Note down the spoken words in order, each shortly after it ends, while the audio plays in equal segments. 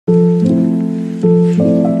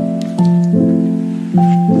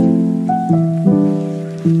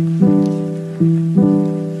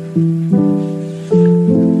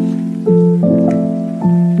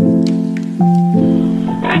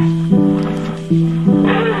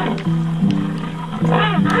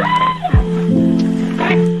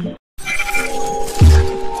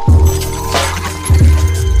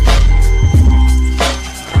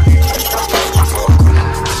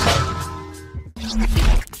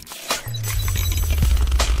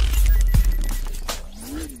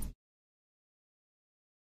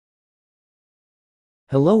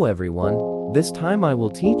Hello everyone, this time I will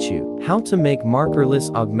teach you how to make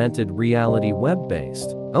markerless augmented reality web-based.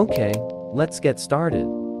 Okay, let's get started.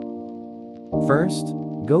 First,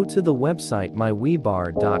 go to the website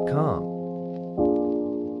MyWebAR.com.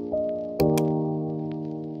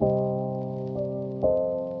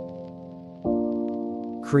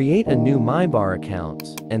 Create a new MyWebAR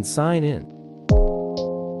account and sign in.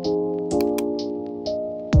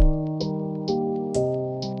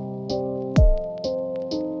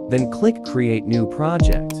 Then click Create New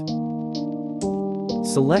Project.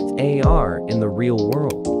 Select AR in the real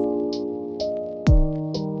world.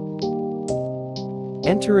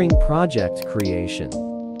 Entering project creation.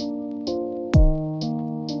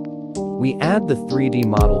 We add the 3D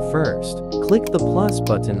model first. Click the plus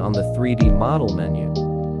button on the 3D model menu.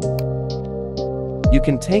 You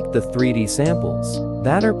can take the 3D samples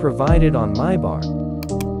that are provided on MyWebAR.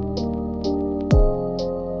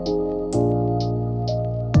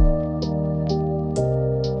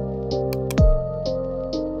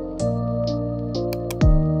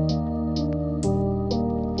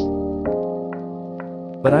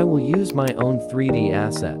 But I will use my own 3D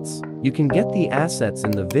assets. You can get the assets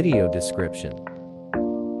in the video description.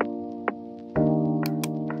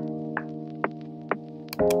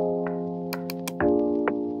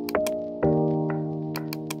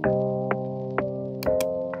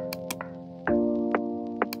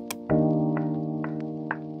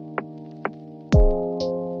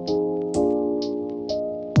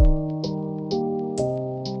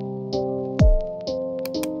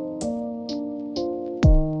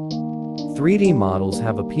 Three D models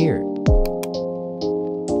have appeared.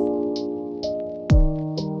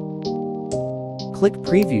 Click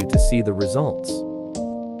Preview to see the results.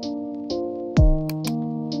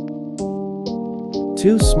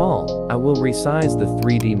 Too small, I will resize the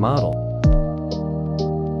 3D model.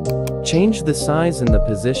 Change the size and the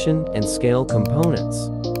position and scale components.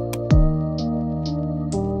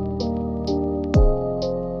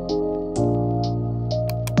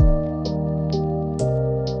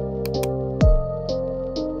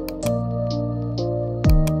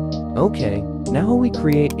 Okay, now we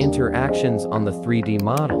create interactions on the 3D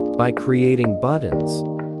model by creating buttons.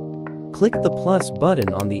 Click the plus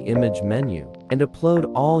button on the image menu and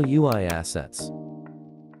upload all UI assets.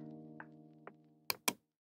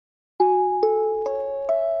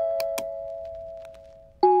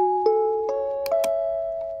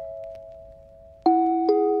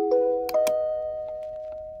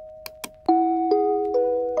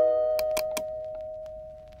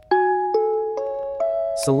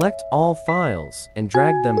 Select all files and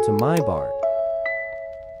drag them to MyWebAR.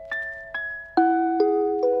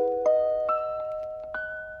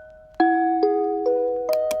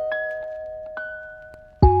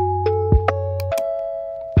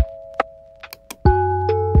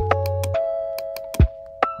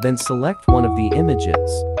 Then select one of the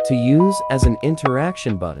images to use as an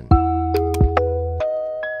interaction button.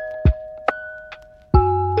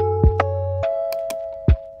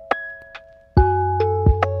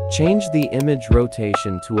 Change the image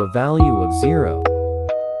rotation to a value of 0.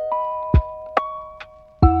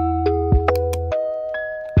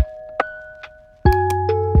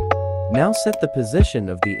 Now set the position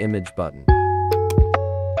of the image button.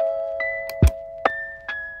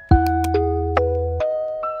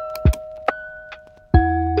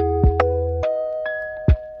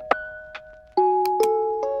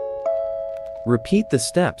 Repeat the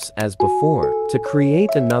steps as before to create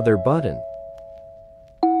another button.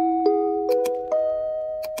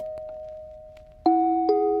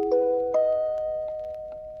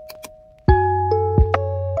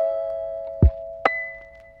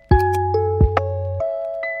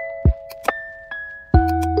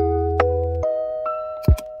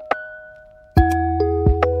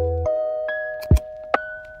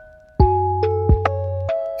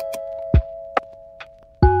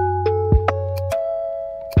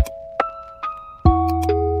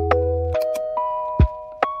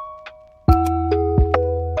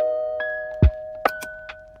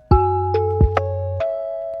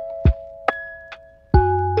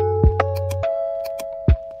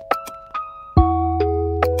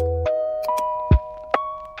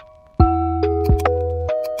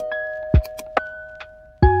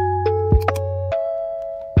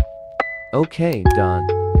 Okay, done.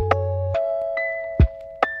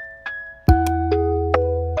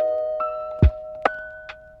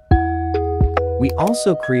 We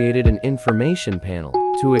also created an information panel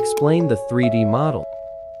to explain the 3D model.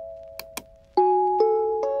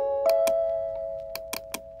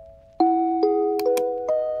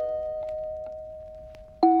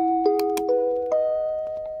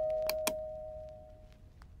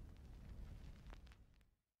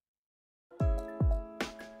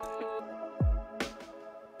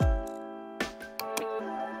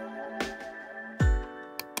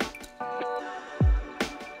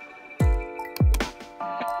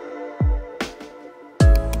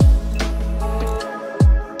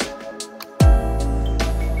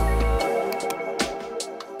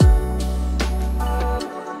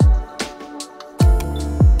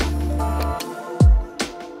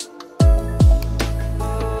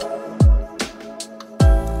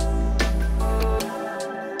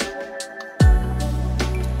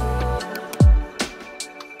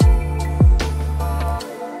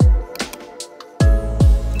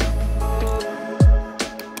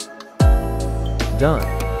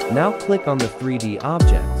 Done. Now click on the 3D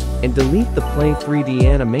object and delete the Play 3D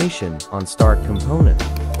animation on Start component.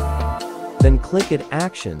 Then click at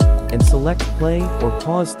Action and select Play or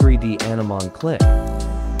Pause 3D Anim on click.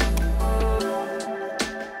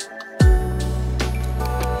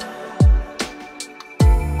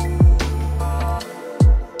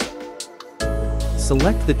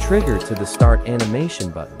 Select the trigger to the Start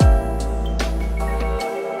Animation button.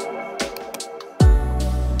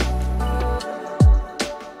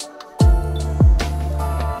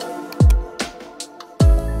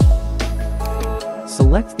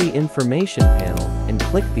 Select the information panel and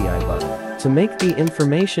click the I button to make the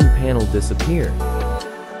information panel disappear.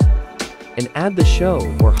 And add the Show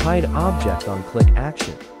or Hide object on click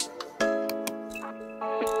Action.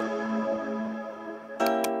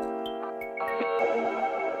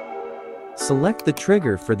 Select the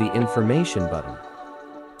trigger for the information button.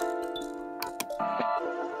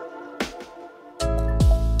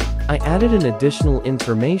 I added an additional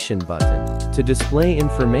information button to display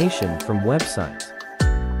information from websites.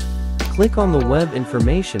 Click on the Web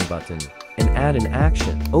Information button and add an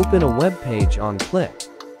action. Open a web page on click.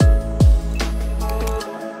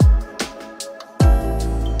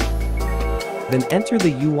 Then enter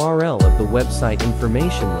the URL of the website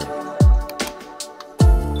information link.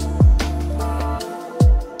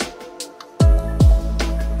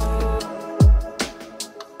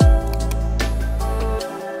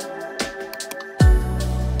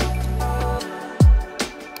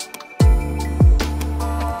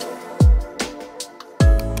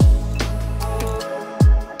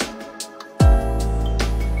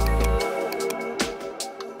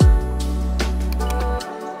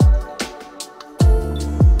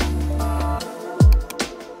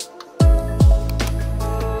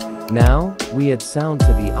 Now, we add sound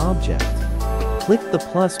to the object. Click the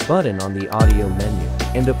plus button on the audio menu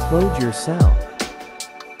and upload your sound.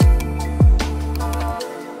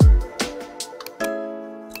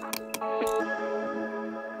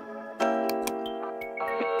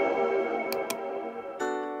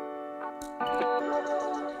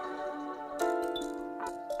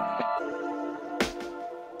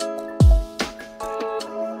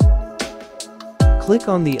 Click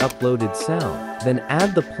on the uploaded sound, then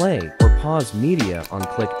add the play or pause media on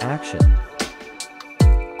click Action.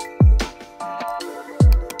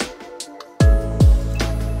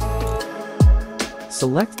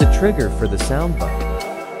 Select the trigger for the sound button.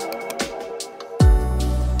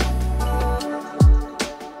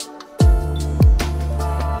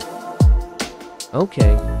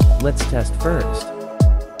 Okay, let's test first.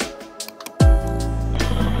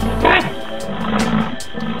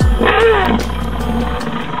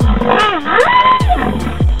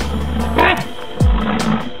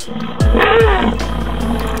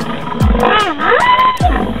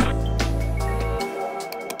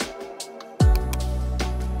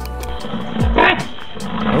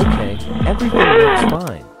 Okay, everything works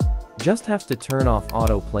fine. Just have to turn off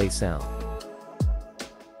autoplay sound.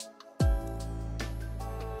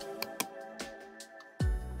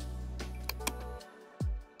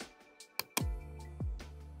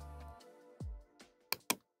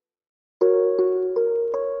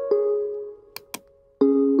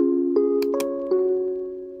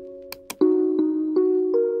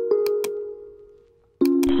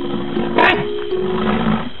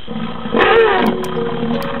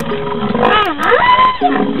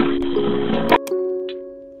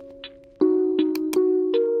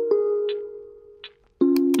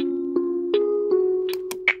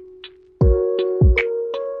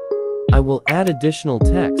 I will add additional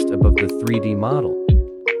text above the 3D model.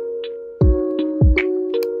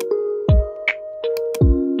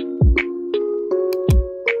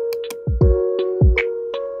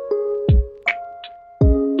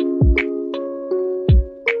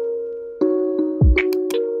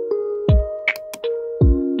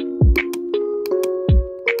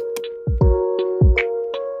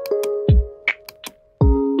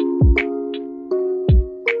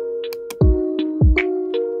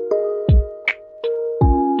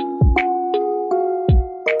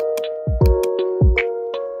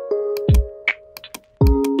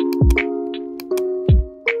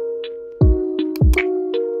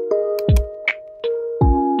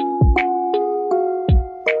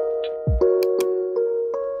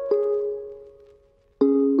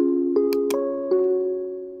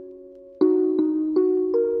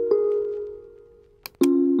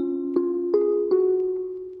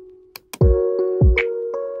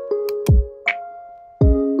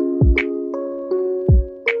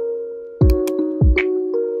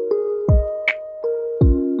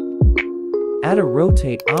 Add a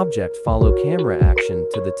rotate object follow camera action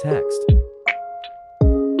to the text.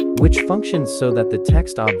 which functions so that the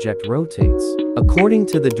text object rotates according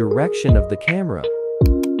to the direction of the camera.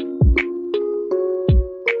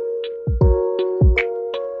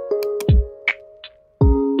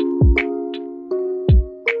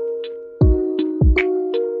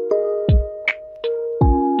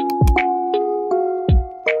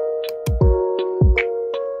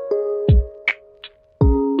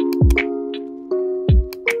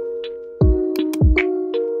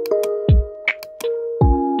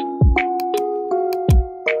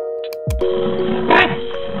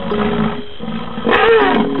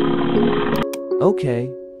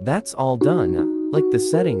 Okay, that's all done. Click the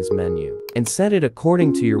settings menu and set it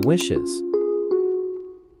according to your wishes.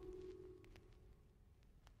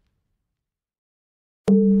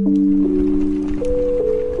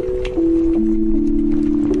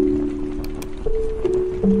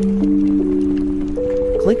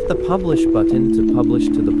 Click the Publish button to publish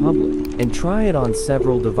to the public and try it on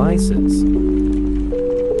several devices.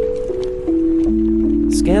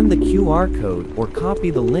 Scan the QR code or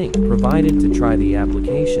copy the link provided to try the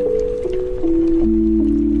application.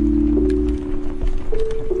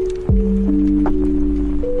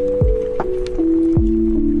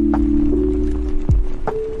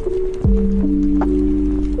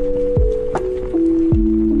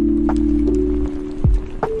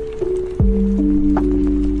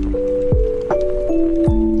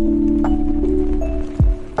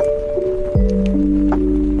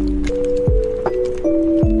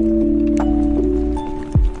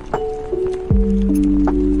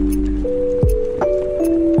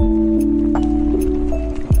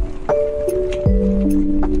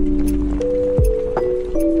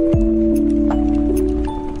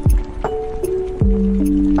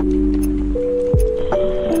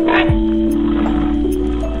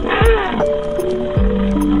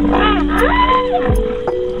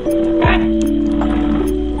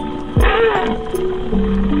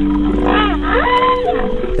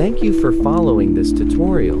 Thank you for following this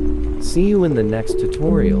tutorial. See you in the next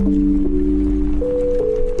tutorial.